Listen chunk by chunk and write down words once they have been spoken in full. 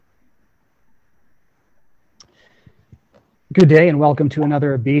Good day and welcome to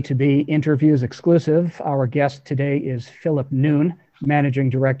another B2B Interviews exclusive. Our guest today is Philip Noon, Managing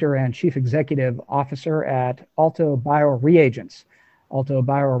Director and Chief Executive Officer at Alto Bioreagents. Alto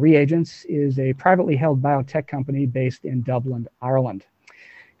Bioreagents is a privately held biotech company based in Dublin, Ireland.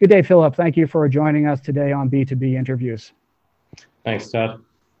 Good day, Philip. Thank you for joining us today on B2B Interviews. Thanks, Todd.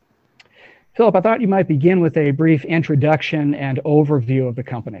 Philip, I thought you might begin with a brief introduction and overview of the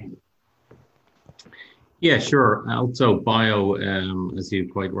company. Yeah, sure. Alto Bio, as you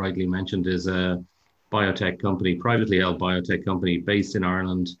quite rightly mentioned, is a biotech company, privately held biotech company based in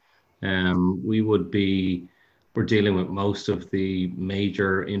Ireland. We're dealing with most of the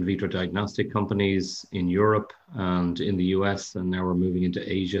major in vitro diagnostic companies in Europe and in the US, and now we're moving into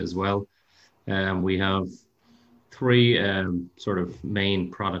Asia as well. We have three sort of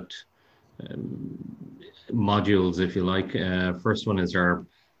main product modules, if you like. First one is our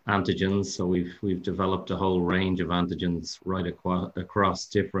antigens. So we've developed a whole range of antigens right across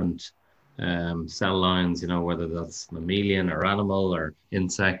different cell lines, whether that's mammalian or animal or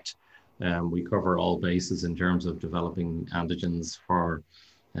insect. We cover all bases in terms of developing antigens for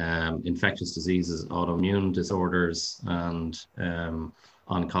infectious diseases, autoimmune disorders, and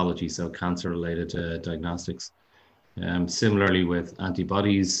oncology, so cancer-related diagnostics. Similarly with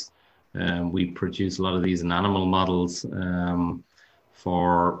antibodies, we produce a lot of these in animal models.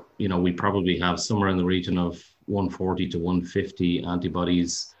 We probably have somewhere in the region of 140 to 150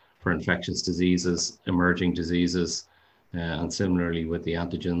 antibodies for infectious diseases, emerging diseases, and similarly with the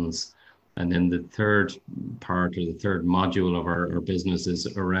antigens. And then the third part, or the third module of our business, is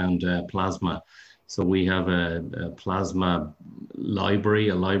around plasma. So we have a plasma library,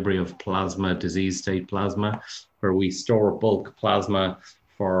 a library of plasma, disease state plasma, where we store bulk plasma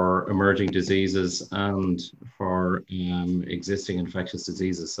for emerging diseases and for existing infectious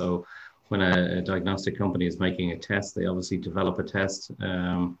diseases. So when a diagnostic company is making a test, they obviously develop a test,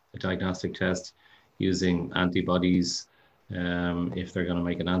 a diagnostic test using antibodies, if they're going to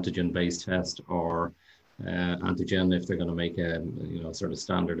make an antigen-based test, or antigen if they're going to make a sort of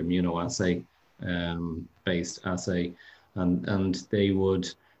standard immunoassay based assay, and they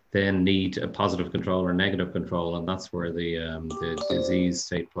would then need a positive control or negative control, and that's where the disease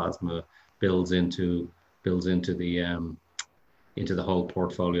state plasma builds into the whole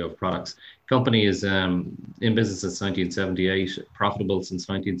portfolio of products. Company is in business since 1978, profitable since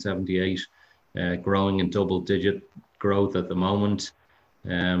 1978, growing in double-digit growth at the moment,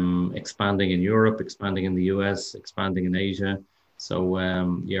 expanding in Europe, expanding in the US, expanding in Asia. So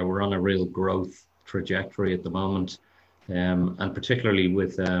we're on a real growth trajectory at the moment. And particularly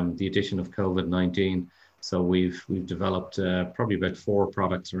with the addition of COVID-19. So we've developed probably about 4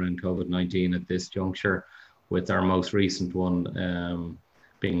 products around COVID-19 at this juncture, with our most recent one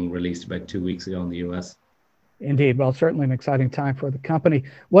being released about 2 weeks ago in the US. Indeed. Well, certainly an exciting time for the company.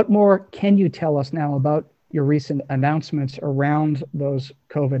 What more can you tell us now about your recent announcements around those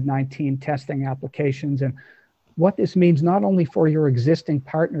COVID-19 testing applications, and what this means not only for your existing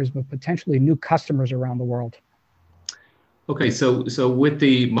partners, but potentially new customers around the world? Okay, so with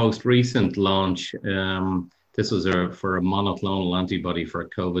the most recent launch, this was for a monoclonal antibody for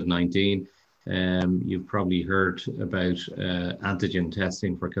COVID-19. You've probably heard about antigen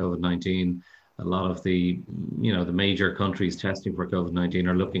testing for COVID-19. A lot of the major countries testing for COVID-19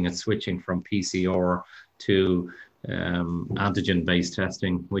 are looking at switching from PCR to antigen-based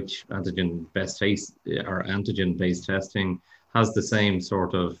testing, which antigen-based testing has the same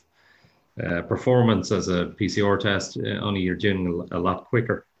sort of performance as a PCR test, only you're doing a lot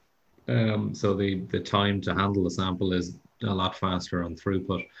quicker. So the time to handle the sample is a lot faster on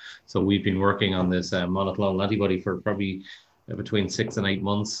throughput. So we've been working on this monoclonal antibody for probably between 6 and 8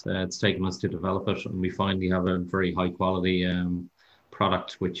 months. It's taken us to develop it, and we finally have a very high quality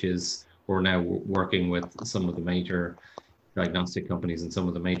product, which is we're now working with some of the major diagnostic companies and some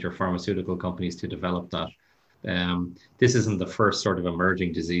of the major pharmaceutical companies to develop that. This isn't the first sort of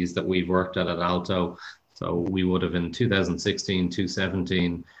emerging disease that we've worked at Alto. So we would have in 2016,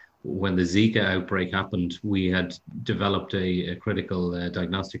 2017, when the Zika outbreak happened, we had developed a critical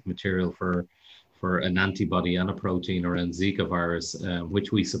diagnostic material for an antibody and a protein around Zika virus,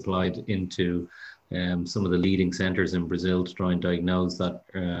 which we supplied into some of the leading centers in Brazil to try and diagnose that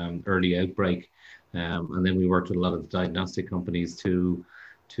early outbreak. And then we worked with a lot of the diagnostic companies that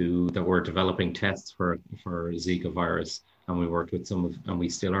were developing tests for Zika virus, and we worked with and we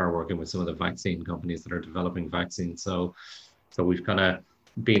still are working with some of the vaccine companies that are developing vaccines. So we've kind of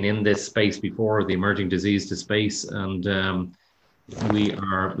been in this space before, the emerging disease to space, and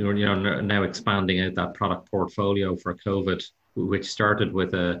we're now expanding out that product portfolio for COVID, which started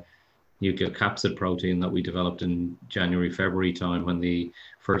with a nucleocapsid protein that we developed in January, February time when the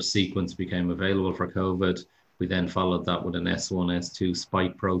first sequence became available for COVID. We then followed that with an S1, S2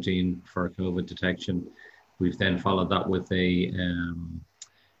 spike protein for COVID detection. We've then followed that with a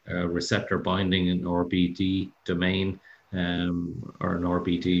receptor binding in RBD domain, or an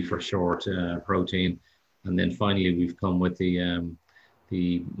RBD for short, protein. And then finally, we've come with the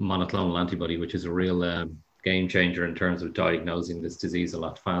monoclonal antibody, which is a real game changer in terms of diagnosing this disease a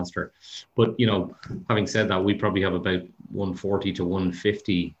lot faster. But, having said that, we probably have about 140 to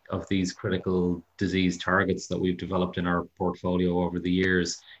 150 of these critical disease targets that we've developed in our portfolio over the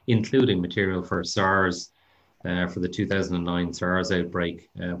years, including material for SARS, for the 2009 SARS outbreak,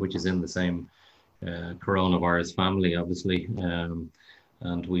 which is in the same coronavirus family, obviously.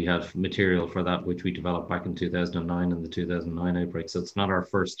 And we have material for that, which we developed back in 2009 in the 2009 outbreak. So it's not our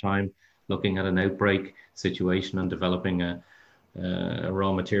first time looking at an outbreak situation and developing a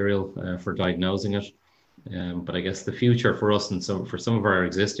raw material for diagnosing it. But I guess the future for us and for some of our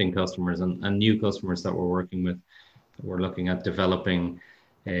existing customers and new customers that we're working with, we're looking at developing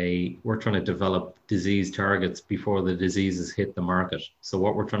we're trying to develop disease targets before the diseases hit the market. So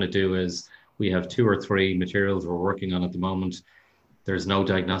what we're trying to do is we have 2 or 3 materials we're working on at the moment. There's no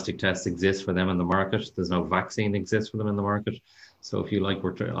diagnostic tests exist for them in the market. There's no vaccine exists for them in the market. So if you like,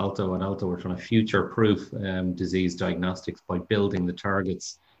 we're trying to future-proof disease diagnostics by building the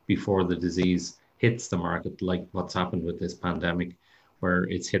targets before the disease hits the market, like what's happened with this pandemic, where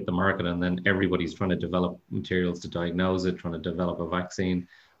it's hit the market and then everybody's trying to develop materials to diagnose it, trying to develop a vaccine.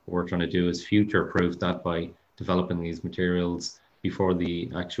 What we're trying to do is future-proof that by developing these materials before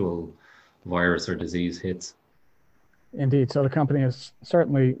the actual virus or disease hits. Indeed. So the company is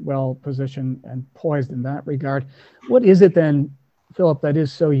certainly well positioned and poised in that regard. What is it then, Philip, that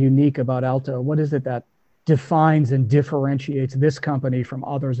is so unique about Alto? What is it that defines and differentiates this company from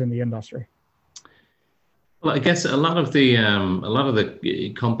others in the industry? Well, I guess a lot of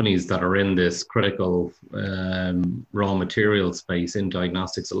the companies that are in this critical raw material space in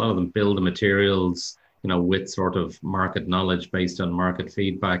diagnostics, a lot of them build the materials, with sort of market knowledge based on market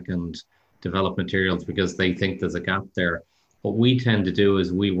feedback and develop materials because they think there's a gap there. What we tend to do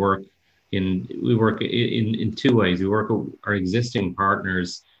is we work in 2 ways. We work with our existing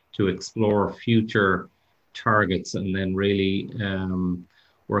partners to explore future targets and then really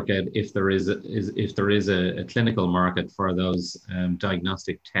work out if there is a clinical market for those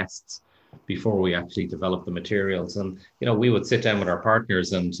diagnostic tests before we actually develop the materials. And we would sit down with our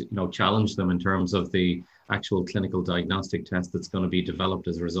partners and challenge them in terms of the actual clinical diagnostic test that's going to be developed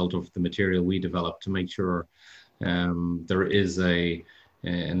as a result of the material we develop, to make sure there is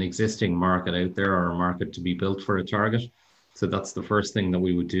an existing market out there or a market to be built for a target. So that's the first thing that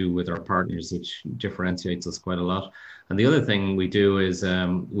we would do with our partners, which differentiates us quite a lot. And the other thing we do is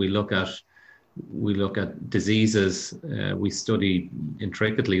we look at diseases. We study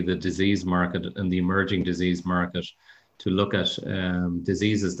intricately the disease market and the emerging disease market to look at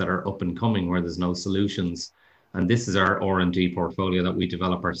diseases that are up and coming where there's no solutions. And this is our R&D portfolio that we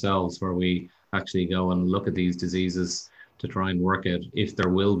develop ourselves, where we actually go and look at these diseases to try and work out if there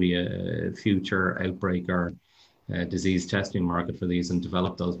will be a future outbreak or disease testing market for these and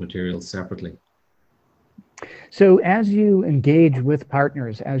develop those materials separately. So as you engage with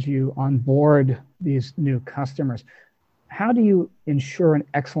partners, as you onboard these new customers, how do you ensure an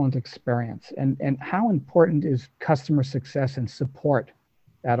excellent experience? And how important is customer success and support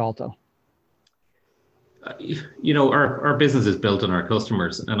at Alto? Our business is built on our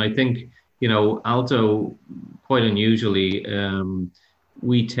customers. And I think, Alto, quite unusually,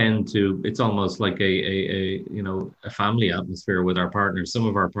 we tend to, it's almost like a family atmosphere with our partners. Some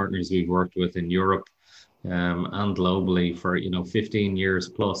of our partners we've worked with in Europe and globally for, 15 years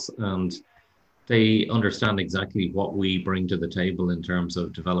plus. And they understand exactly what we bring to the table in terms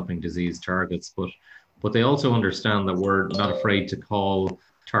of developing disease targets, but they also understand that we're not afraid to call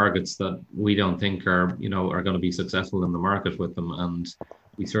targets that we don't think are going to be successful in the market with them. And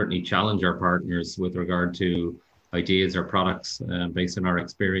we certainly challenge our partners with regard to ideas or products based on our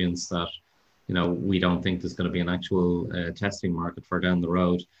experience that, we don't think there's going to be an actual testing market for down the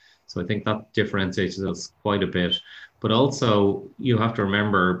road. So I think that differentiates us quite a bit. But also, you have to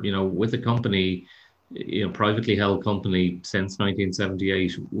remember, with a company, privately held company since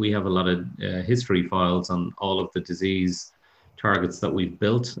 1978, we have a lot of history files on all of the disease targets that we've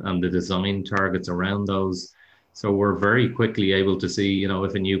built and the design targets around those. So we're very quickly able to see,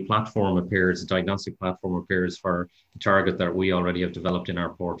 if a new platform appears, a diagnostic platform appears for a target that we already have developed in our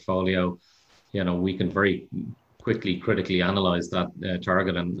portfolio, we can very quickly critically analyze that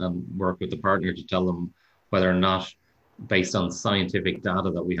target and work with the partner to tell them whether or not based on scientific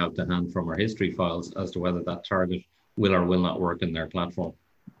data that we have to hand from our history files as to whether that target will or will not work in their platform.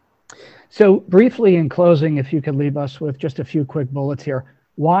 So briefly in closing, if you could leave us with just a few quick bullets here,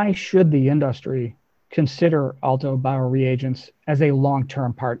 why should the industry consider Alto Bioreagents as a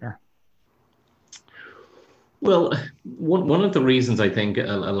long-term partner? Well, one of the reasons I think a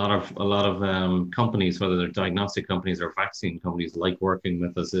lot of companies, whether they're diagnostic companies or vaccine companies, like working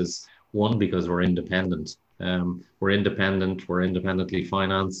with us is one, because we're independent. We're independent. We're independently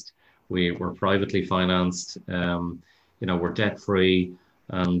financed. We're privately financed. We're debt free,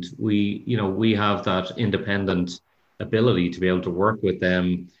 and we have that independent ability to be able to work with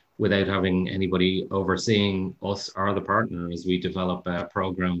them without having anybody overseeing us or the partner as we develop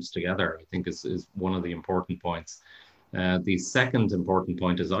programs together, I think is one of the important points. The second important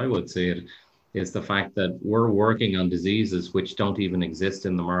point, as I would say it, is the fact that we're working on diseases which don't even exist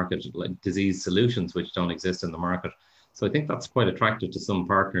in the market, like disease solutions which don't exist in the market. So I think that's quite attractive to some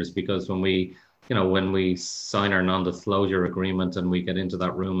partners, because when we sign our non-disclosure agreement and we get into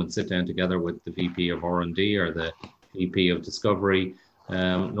that room and sit down together with the VP of R&D or the VP of Discovery,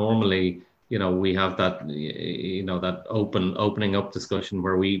 normally, we have that, that opening up discussion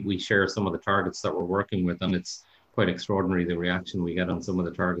where we share some of the targets that we're working with, and it's quite extraordinary the reaction we get on some of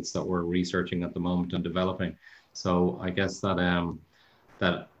the targets that we're researching at the moment and developing. So I guess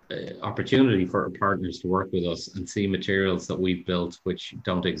that opportunity for partners to work with us and see materials that we've built which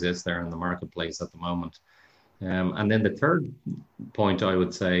don't exist there in the marketplace at the moment. And then the third point I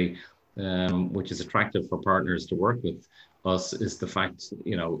would say, which is attractive for partners to work with us, is the fact,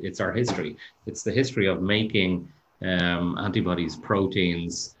 it's our history. It's the history of making antibodies,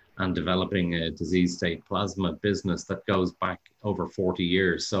 proteins, and developing a disease state plasma business that goes back over 40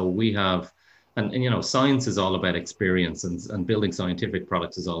 years. So we have, and science is all about experience, and building scientific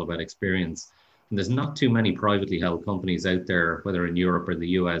products is all about experience. And there's not too many privately held companies out there, whether in Europe or the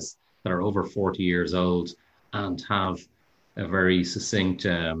US, that are over 40 years old and have a very succinct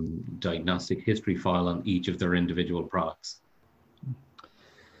diagnostic history file on each of their individual products.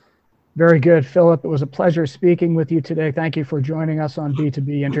 Very good, Philip. It was a pleasure speaking with you today. Thank you for joining us on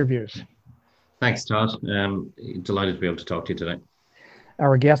B2B Interviews. Thanks, Todd. Delighted to be able to talk to you today.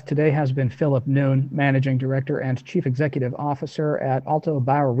 Our guest today has been Philip Noon, Managing Director and Chief Executive Officer at Alto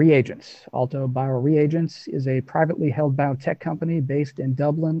Bioreagents. Alto Bioreagents is a privately held biotech company based in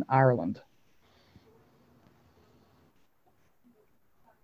Dublin, Ireland.